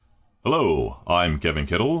Hello, I'm Kevin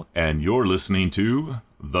Kittle, and you're listening to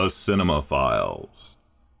The Cinema Files.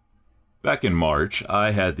 Back in March,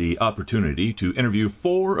 I had the opportunity to interview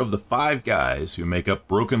 4 of the 5 guys who make up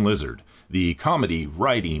Broken Lizard, the comedy,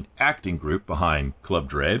 writing, acting group behind Club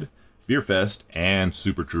Dread, Beerfest, and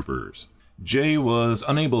Super Troopers. Jay was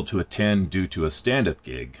unable to attend due to a stand-up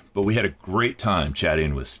gig, but we had a great time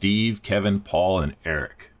chatting with Steve, Kevin, Paul, and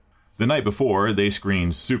Eric. The night before, they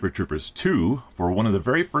screened Super Troopers 2 for one of the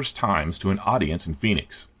very first times to an audience in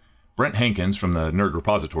Phoenix. Brent Hankins from the Nerd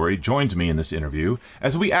Repository joins me in this interview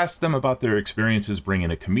as we ask them about their experiences bringing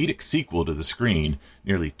a comedic sequel to the screen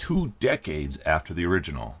nearly 2 decades after the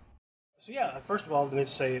original. So yeah, first of all, let me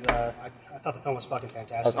just say that I thought the film was fucking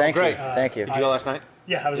fantastic. Oh, thank you. Thank you. Did you go last night?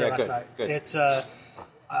 Yeah, I was there last night. Good. It's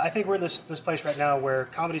I think we're in this place right now where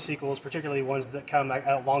comedy sequels, particularly ones that come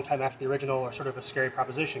a long time after the original, are sort of a scary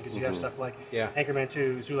proposition because you have stuff like Anchorman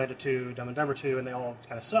 2, Zoolander 2, Dumb and Dumber 2, and they all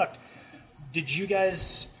kind of sucked.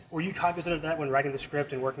 Were you cognizant of that when writing the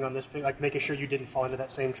script and working on this, like making sure you didn't fall into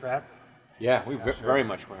that same trap? Yeah, we very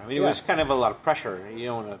much were. I mean, it was kind of a lot of pressure. You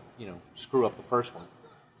don't want to, screw up the first one.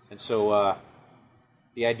 And so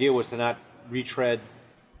the idea was to not retread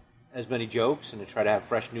as many jokes and to try to have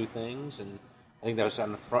fresh new things. And I think that was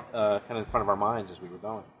on the front, kind of in front of our minds as we were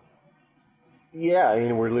going. Yeah, I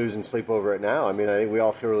mean, we're losing sleep over it now. I mean, I think we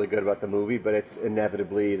all feel really good about the movie, but it's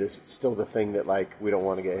inevitably still the thing that, like, we don't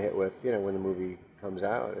want to get hit with, when the movie comes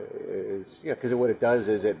out. Because what it does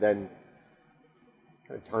is it then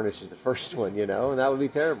kind of tarnishes the first one, and that would be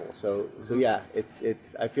terrible. So yeah,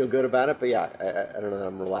 it's I feel good about it, but yeah, I don't know,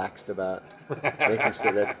 I'm relaxed about making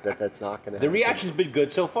sure that's not going to happen. The reaction's been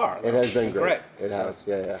good so far. It has been great. It So, has,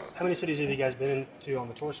 yeah. How many cities have you guys been to on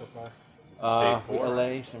the tour so far?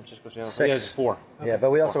 LA, San Francisco, Seattle. 6. Yeah, it's 4. Okay. Yeah, but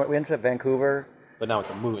we went to Vancouver. But not with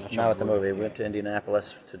the movie. Not with the movie. We went to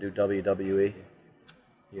Indianapolis to do WWE.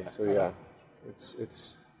 Yeah. So yeah,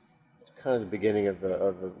 it's kind of the beginning of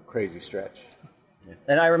a crazy stretch. Yeah.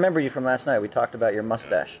 And I remember you from last night. We talked about your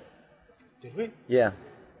mustache. Did we? Yeah.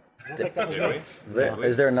 I don't think that was me.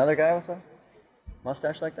 Is there another guy with a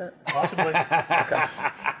mustache like that? Possibly. Okay.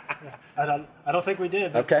 I don't think we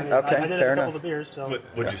did. Okay. I did Fair a couple enough. of the beers. So.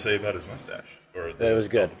 What'd you say about his mustache? Or That it was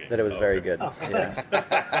good. That it was very good. Oh, thanks.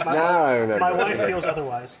 Now I remember. My wife feels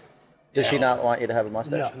otherwise. Does she not want you to have a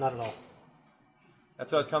mustache? No, not at all.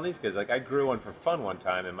 That's what I was telling these kids. Like, I grew one for fun one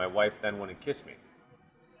time, and my wife then wouldn't kiss me.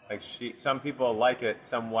 Like, some people like it,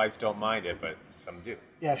 some wives don't mind it, but some do.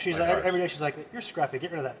 Yeah, she's like, every day she's like, "You're scruffy.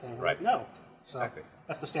 Get rid of that thing." I'm Right. like, no. So Exactly.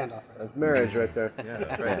 that's the standoff. Right? That's marriage right there. Yeah,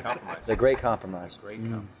 that's right. Compromise. It's a great compromise. Great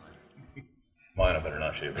compromise. Mine, I better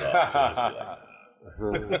not shave it off.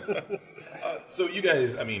 So, just be like, so you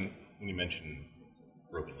guys, I mean, when you mention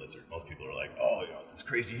Broken Lizard, most people are like, oh, it's this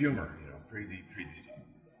crazy humor, crazy stuff.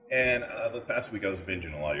 And the past week I was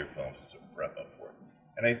binging a lot of your films to prep up for it.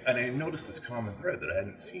 And I noticed this common thread that I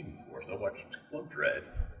hadn't seen before. So I watched Club Dread,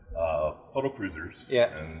 Puddle Cruisers,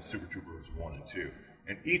 and Super Troopers 1 and 2.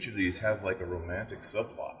 And each of these have like a romantic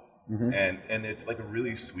subplot. Mm-hmm. And it's like a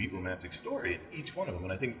really sweet romantic story in each one of them.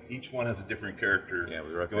 And I think each one has a different character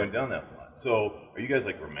going down that plot. So are you guys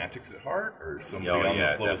like romantics at heart or somebody on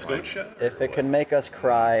the Flow Scout show? If it can make us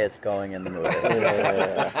cry, it's going in the movie.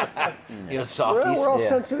 Softies. We're all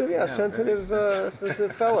sensitive,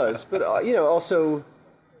 sensitive fellas. But, also,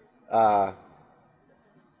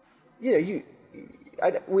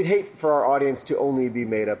 we'd hate for our audience to only be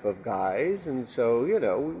made up of guys. And so, we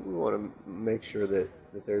want to make sure that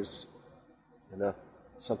there's enough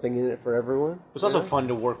something in it for everyone. It's also fun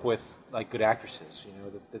to work with like good actresses.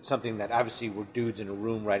 That's something that obviously we're dudes in a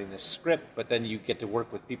room writing this script, but then you get to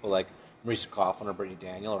work with people like Marisa Coughlan or Brittany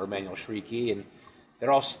Daniel or Emmanuel Shrieky, and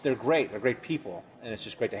they're great. They're great people, and it's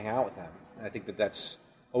just great to hang out with them. And I think that's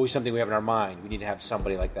always something we have in our mind. We need to have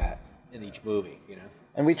somebody like that in each movie.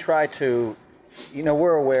 And we try to,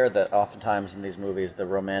 we're aware that oftentimes in these movies the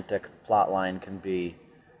romantic plot line can be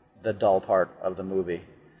the dull part of the movie.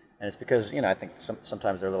 And it's because, I think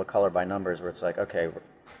sometimes they're a little colored by numbers where it's like, okay,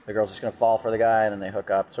 the girl's just going to fall for the guy and then they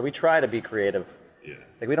hook up. So we try to be creative. Yeah.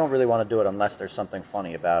 Like, we don't really want to do it unless there's something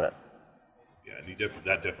funny about it. Yeah, and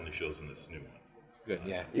that definitely shows in this new one. Good,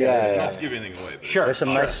 yeah. Not to give anything away. But Sure. There's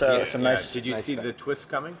some nice... Did you see the twist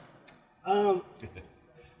coming?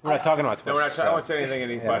 We're not talking about No, twists. I won't say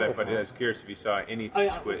anything about it, but I was curious if you saw anything.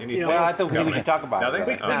 Well, I think we should talk about Nothing?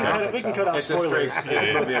 it. We can cut out It's a straight.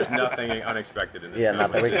 spoilers. There's nothing unexpected in this. Yeah,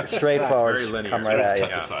 nothing. Straightforward. Very linear. Come right at you.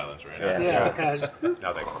 Cut to silence right now. Yeah.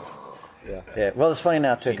 Nothing. Yeah. Well, it's funny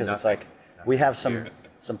now too because it's like we have some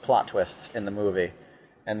plot twists in the movie,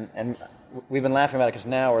 and we've been laughing about it because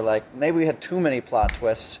now we're like maybe we had too many plot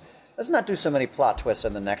twists. let's not do so many plot twists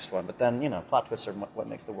in the next one. But then, plot twists are what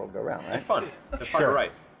makes the world go round, right? They're fun. They're fun to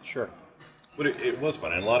write. Sure. But it was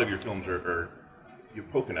fun, and a lot of your films are you're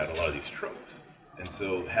poking at a lot of these tropes, and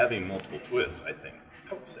so having multiple twists, I think,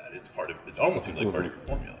 helps that. It's part of it. Almost seems like part of your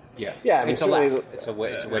formula. Yeah, Yeah, I mean, it's a certainly- laugh. It's a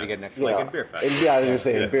way to get an extra. Like laugh. in Beerfest. And I was going to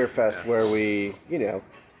say in Beerfest, where we,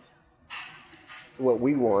 what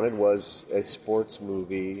we wanted was a sports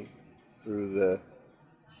movie through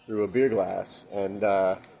a beer glass, and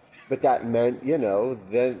but that meant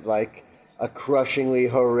then like a crushingly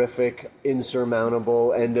horrific,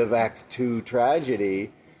 insurmountable end of Act 2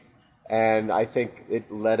 tragedy. And I think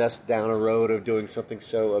it led us down a road of doing something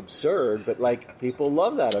so absurd, but like people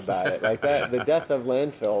love that about it. Like that, the death of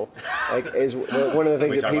landfill, is one of the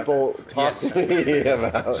things that people talk to me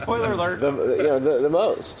about. Spoiler alert. The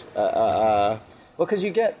most. Well, because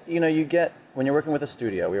you get when you're working with a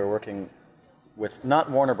studio. We were working with not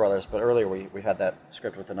Warner Brothers, but earlier we had that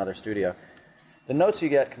script with another studio. The notes you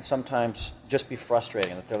get can sometimes just be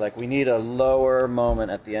frustrating. That they're like, we need a lower moment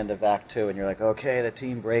at the end of Act 2, and you're like, okay, the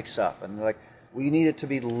team breaks up, and they're like, we need it to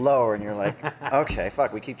be lower, and you're like, okay,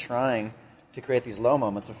 fuck, we keep trying to create these low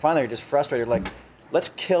moments, and finally you're just frustrated. You're like, let's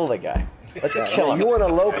kill the guy. Let's kill him. You want a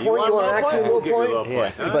low point? You want an Act 2 low We'll give you a point? low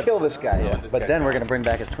point. Yeah. But kill this guy. Yeah. But then we're going to bring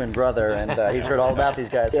back his twin brother, and he's heard all about these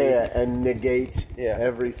guys. And negate Yeah.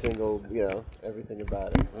 every single, everything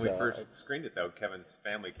about it. When we first screened it, though, Kevin's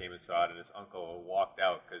family came and saw it, and his uncle walked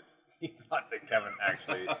out because he thought that Kevin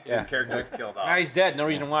actually, his character was killed off. Now he's dead. No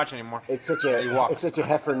reason to watch anymore. It's such a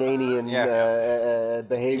Heffernanian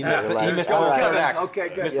behavior. He missed the whole third act. Okay,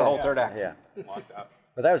 good. Missed the whole third act. Yeah. Walked out.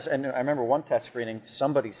 But that was, and I remember one test screening,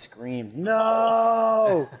 somebody screamed,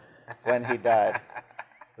 no, when he died,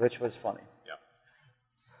 which was funny. Yeah.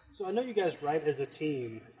 So I know you guys write as a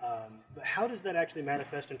team, but how does that actually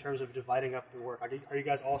manifest in terms of dividing up the work? Are you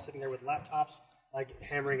guys all sitting there with laptops, like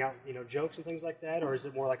hammering out jokes and things like that, or is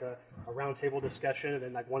it more like a round table discussion and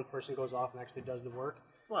then like one person goes off and actually does the work?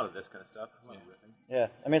 It's a lot of this kind of stuff. A lot of riffing. Yeah,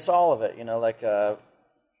 I mean, it's all of it,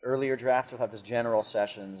 earlier drafts will have just general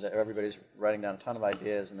sessions. Everybody's writing down a ton of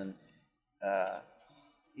ideas, and then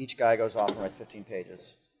each guy goes off and writes 15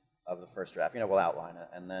 pages of the first draft. We'll outline it,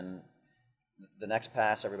 and then the next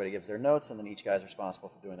pass, everybody gives their notes, and then each guy's responsible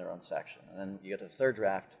for doing their own section. And then you get to the third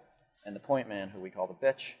draft, and the point man, who we call the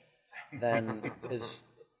bitch, then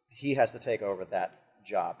he has to take over that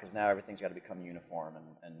job, because now everything's got to become uniform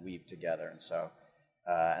and weave together, and so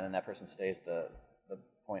and then that person stays the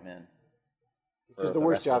point man. Which is the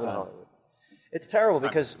worst job in Hollywood. It's terrible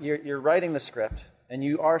because you're writing the script and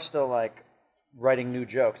you are still like writing new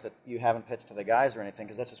jokes that you haven't pitched to the guys or anything,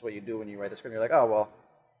 because that's just what you do when you write the script. You're like, oh, well,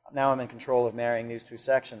 now I'm in control of marrying these two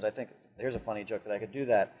sections. I think here's a funny joke that I could do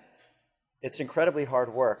that. It's incredibly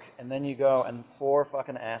hard work, and then you go and 4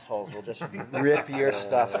 fucking assholes will just rip your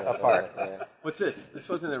stuff apart. What's this? This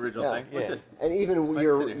wasn't the original thing. What's this? And even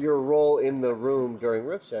your role in the room during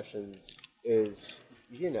riff sessions is,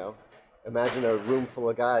 imagine a room full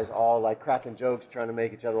of guys all like cracking jokes, trying to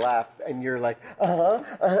make each other laugh, and you're like,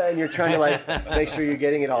 and you're trying to like make sure you're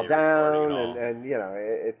getting it all down, and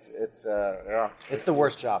it's It's the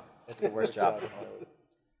worst job. It's the worst job.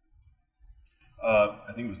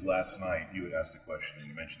 I think it was last night you had asked a question and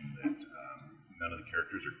you mentioned that none of the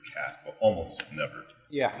characters are cast, well, almost never.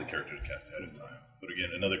 Yeah. The characters are cast ahead of time. But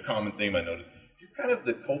again, another common theme I noticed, you're kind of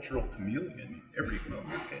the cultural chameleon. Every film,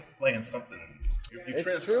 you're playing something. You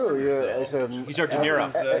it's true. He's our De Niro.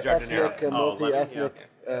 He's our De Niro. Multi-ethnic.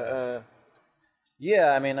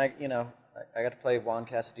 Yeah, I mean, I got to play Juan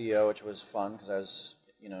Castillo, which was fun because I was,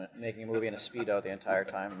 making a movie in a Speedo the entire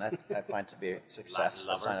time, and that I find to be a success,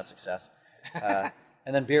 a sign of success.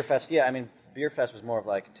 And then Beerfest, Beerfest was more of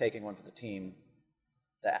like taking one for the team.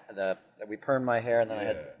 That we permed my hair, and then I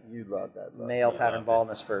had You love that. male pattern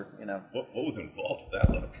baldness for, What was involved with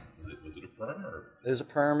that look? Was it a perm or? It was a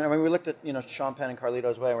perm. I mean, we looked at, Sean Penn and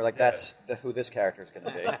Carlito's Way, and we're like, that's who this character is going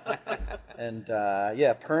to be. And,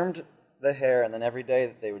 permed the hair, and then every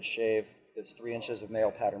day they would shave. It's 3 inches of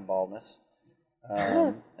male pattern baldness.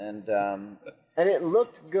 And it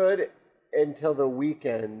looked good until the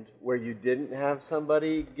weekend where you didn't have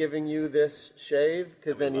somebody giving you this shave,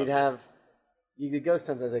 because then you could go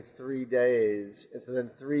sometimes like 3 days, and so then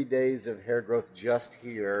 3 days of hair growth just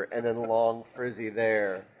here, and then long frizzy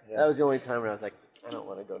there. Yeah. That was the only time when I was like, I don't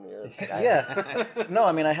want to go near this guy. Yeah. No,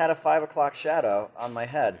 I mean, I had a 5 o'clock shadow on my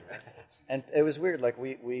head. And it was weird. Like,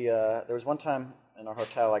 we there was one time in our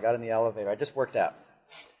hotel, I got in the elevator. I just worked out.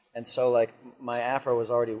 And so, like, my afro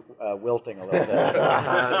was already wilting a little bit.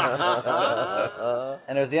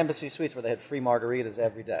 And it was the Embassy Suites where they had free margaritas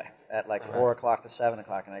every day at, like, 4 o'clock to 7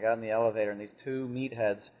 o'clock. And I got in the elevator, and these 2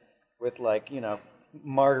 meatheads with, like,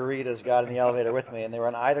 margaritas got in the elevator with me, and they were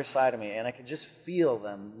on either side of me, and I could just feel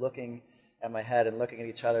them looking at my head and looking at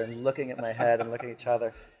each other and looking at my head and looking at each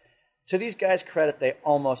other. To these guys' credit, they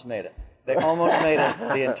almost made it. They almost made it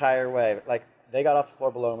the entire way. Like, they got off the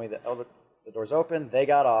floor below me. The doors open. They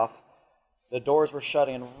got off. The doors were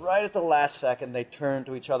shutting, and right at the last second, they turned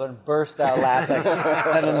to each other and burst out laughing,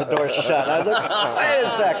 and then the doors shut. And I was like, wait a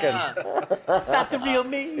second. It's not the real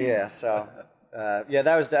me. Yeah, so,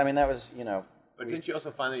 that was, you know. But didn't you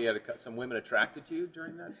also find that you had some women attracted to you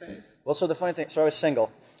during that phase? Well, so the funny thing, so I was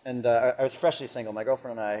single, and I was freshly single. My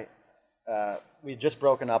girlfriend and I, we had just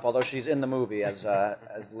broken up, although she's in the movie as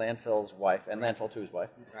Landfill's wife, and Landfill 2's wife.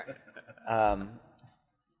 Right.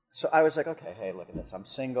 So I was like, okay, hey, look at this. I'm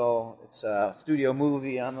single. It's a studio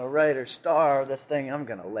movie. I'm the writer, star of this thing. I'm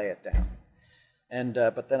going to lay it down. And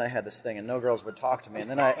but then I had this thing, and no girls would talk to me.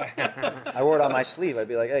 And then I wore it on my sleeve. I'd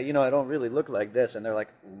be like, hey, you know, I don't really look like this. And they're like,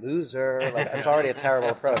 loser. Like, it's already a terrible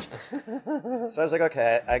approach. So I was like,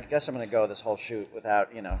 okay, I guess I'm going to go this whole shoot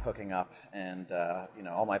without, you know, hooking up. And, you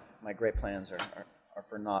know, all my great plans are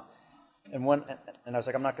for naught. And I was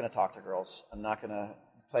like, I'm not going to talk to girls. I'm not going to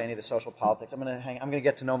play any of the social politics. I'm going to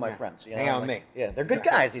get to know my friends. You know? Hang out with me. me. Yeah, they're good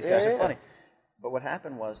guys. These guys are funny. But what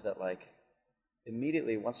happened was that, like,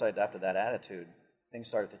 immediately once I adopted that attitude, things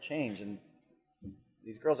started to change. And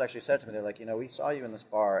these girls actually said to me, they're like, you know, we saw you in this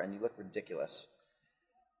bar and you look ridiculous,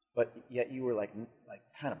 but yet you were like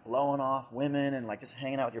kind of blowing off women and like just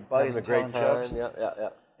hanging out with your buddies and telling jokes. Yeah.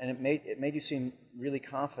 And it made you seem really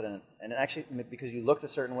confident. And it actually, because you looked a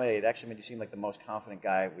certain way, it actually made you seem like the most confident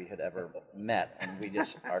guy we had ever met. And we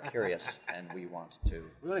just are curious and we want to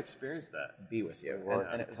really experience that. Be with you.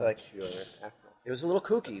 And it was like, it was a little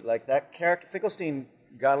kooky. Like that character, Finkelstein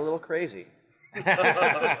got a little crazy. And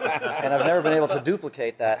I've never been able to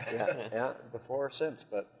duplicate that before or since,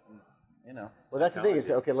 but you know. Well, that's the thing is,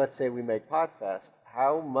 okay, let's say we make Podfest.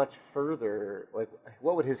 How much further, like,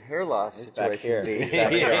 what would his hair loss situation be?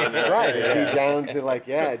 Right, is he down to like,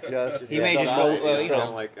 just... He may just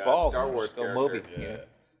go, like bald, Star Wars go Moby.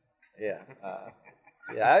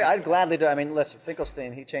 I'd gladly do. I mean, listen,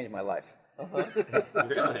 Finkelstein, he changed my life.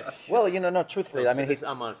 Really? Well, you know, no, truthfully, I mean,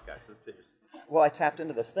 I'm honest, guys. Well, I tapped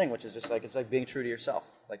into this thing, which is just like, it's like being true to yourself.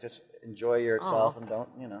 Like, just enjoy yourself and don't,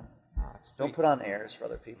 you know, don't put on airs for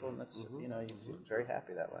other people. And that's, you know, you're very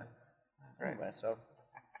happy that way. Anyway, so.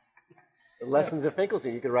 The Lessons of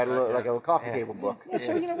Finkelstein, you could write a little coffee table book. Yeah,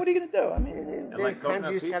 so, you know, what are you going to do? I mean, there's times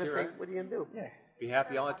you just got to say, what are you going to do? Yeah. Be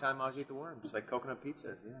happy all the time, always eat the worms. Like coconut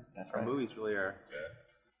pizzas, That's Our right. movies really are.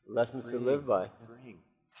 Lessons to live by.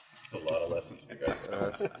 It's a lot of lessons you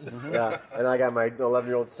guys. Yeah, and I got my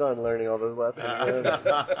 11-year-old son learning all those lessons.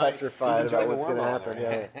 Petrified about what's going to happen.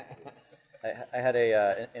 Yeah. I had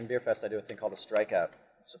in Beerfest, I do a thing called a strikeout.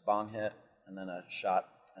 It's a bong hit, and then a shot,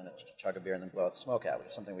 and a chug of beer, and then blow out the smoke out, which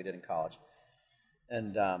is something we did in college.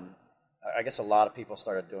 And I guess a lot of people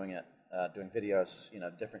started doing it, doing videos, you know,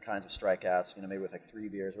 different kinds of strikeouts, you know, maybe with like 3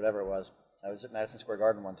 beers, whatever it was. I was at Madison Square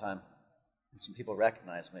Garden one time, and some people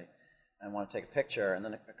recognized me and wanted to take a picture, and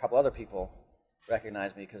then a couple other people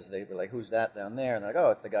recognized me because they were like, who's that down there? And they're like,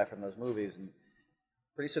 oh, it's the guy from those movies. And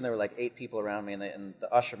pretty soon there were like 8 people around me, and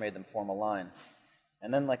the usher made them form a line.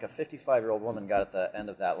 And then like a 55-year-old woman got at the end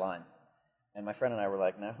of that line. And my friend and I were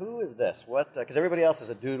like, now who is this? What? Because everybody else is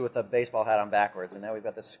a dude with a baseball hat on backwards, and now we've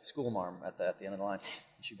got this school marm at the end of the line.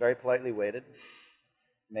 And she very politely waited,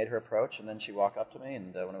 made her approach, and then she walked up to me,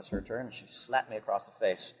 and when it was her turn, she slapped me across the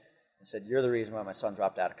face and said, you're the reason why my son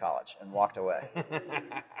dropped out of college, and walked away.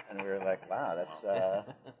 And we were like, wow, that's...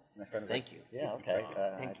 my friend was Thank you. Yeah, okay.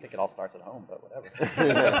 I think it all starts at home, but whatever.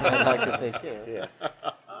 I'd like to think, yeah.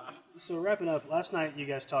 So wrapping up, last night you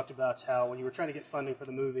guys talked about how when you were trying to get funding for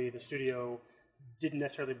the movie, the studio didn't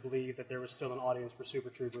necessarily believe that there was still an audience for Super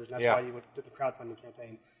Troopers, and that's why you did the crowdfunding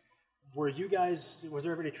campaign. Was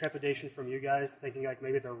there ever any trepidation from you guys thinking like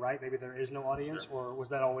maybe they're right, maybe there is no audience, or was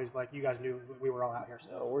that always like you guys knew we were all out here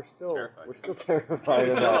still? No, we're still terrified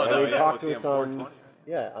of that. I mean, talk to us on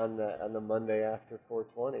the Monday after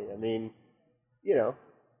 420. I mean, you know,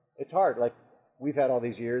 it's hard. Like we've had all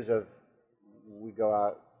these years of we go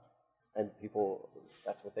out and people,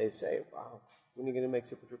 that's what they say. Wow, when are you going to make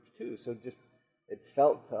Super Troopers 2? So just it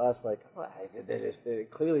felt to us like,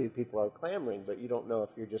 clearly people are clamoring, but you don't know if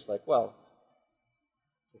you're just like, well,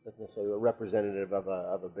 if it's necessarily a representative of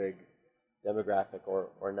a big demographic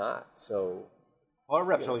or not. So, well, our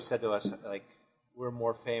reps always said to us, like, we're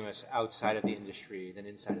more famous outside of the industry than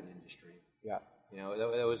inside of the industry. Yeah. You know,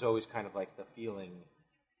 that was always kind of like the feeling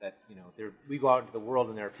that, you know, we go out into the world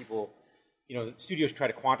and there are people, you know, studios try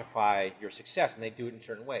to quantify your success and they do it in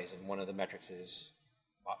certain ways. And one of the metrics is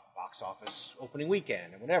box office opening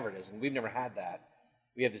weekend and whatever it is. And we've never had that.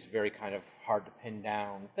 we have this very kind of hard to pin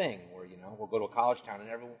down thing where, we'll go to a college town and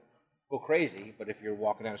everyone will go crazy, but if you're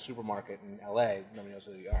walking down a supermarket in LA, nobody knows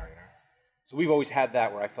who you are, So we've always had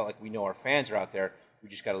that where I felt like we know our fans are out there. We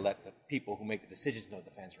just got to let the people who make the decisions know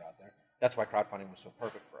the fans are out there. That's why crowdfunding was so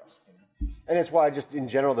perfect for us. And it's why, just in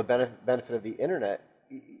general, the benefit of the internet,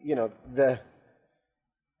 the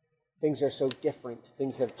things are so different.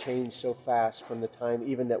 Things have changed so fast from the time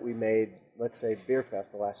even that we made, let's say,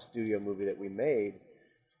 Beerfest, the last studio movie that we made,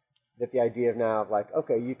 that the idea of now of like,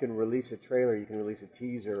 okay, you can release a trailer, you can release a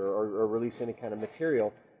teaser, or release any kind of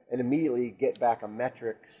material, and immediately get back a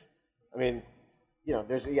metrics. I mean,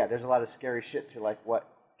 there's a lot of scary shit to like what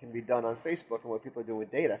can be done on Facebook and what people are doing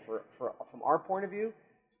with data. From our point of view,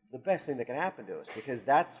 the best thing that can happen to us, because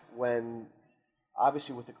that's when,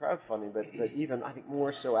 obviously with the crowdfunding, but even I think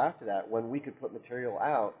more so after that, when we could put material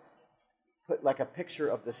out, put like a picture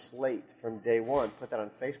of the slate from day one, put that on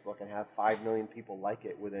Facebook and have 5 million people like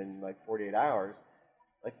it within like 48 hours,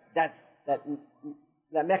 like that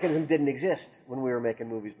mechanism didn't exist when we were making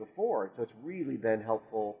movies before. So it's really been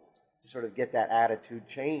helpful to sort of get that attitude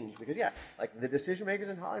changed, because like the decision makers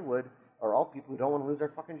in Hollywood are all people who don't want to lose their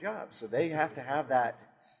fucking jobs, so they have to have that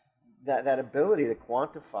ability to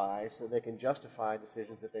quantify so they can justify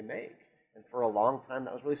decisions that they make. And for a long time,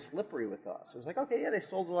 that was really slippery with us. It was like, okay, they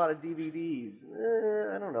sold a lot of DVDs.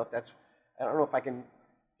 I don't know if I can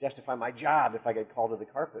justify my job if I get called to the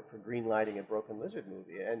carpet for greenlighting a Broken Lizard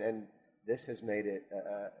movie. And this has made it,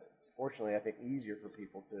 fortunately, I think, easier for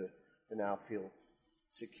people to now feel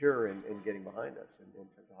secure in getting behind us in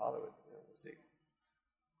terms of Hollywood. We'll see.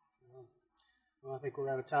 Well, I think we're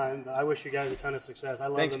out of time. I wish you guys a ton of success. I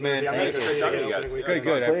love Thanks, the movie. man. I'm Thank going to you. go see it again.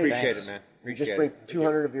 Good. I Please. appreciate it, man. Just bring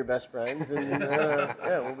 200 of your best friends, and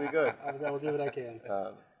we'll be good. I will do what I can.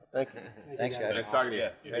 Thank you. Thanks, guys. Nice talking to you.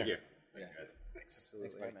 Thank you. Thanks, guys. Absolutely.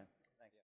 Thanks, man.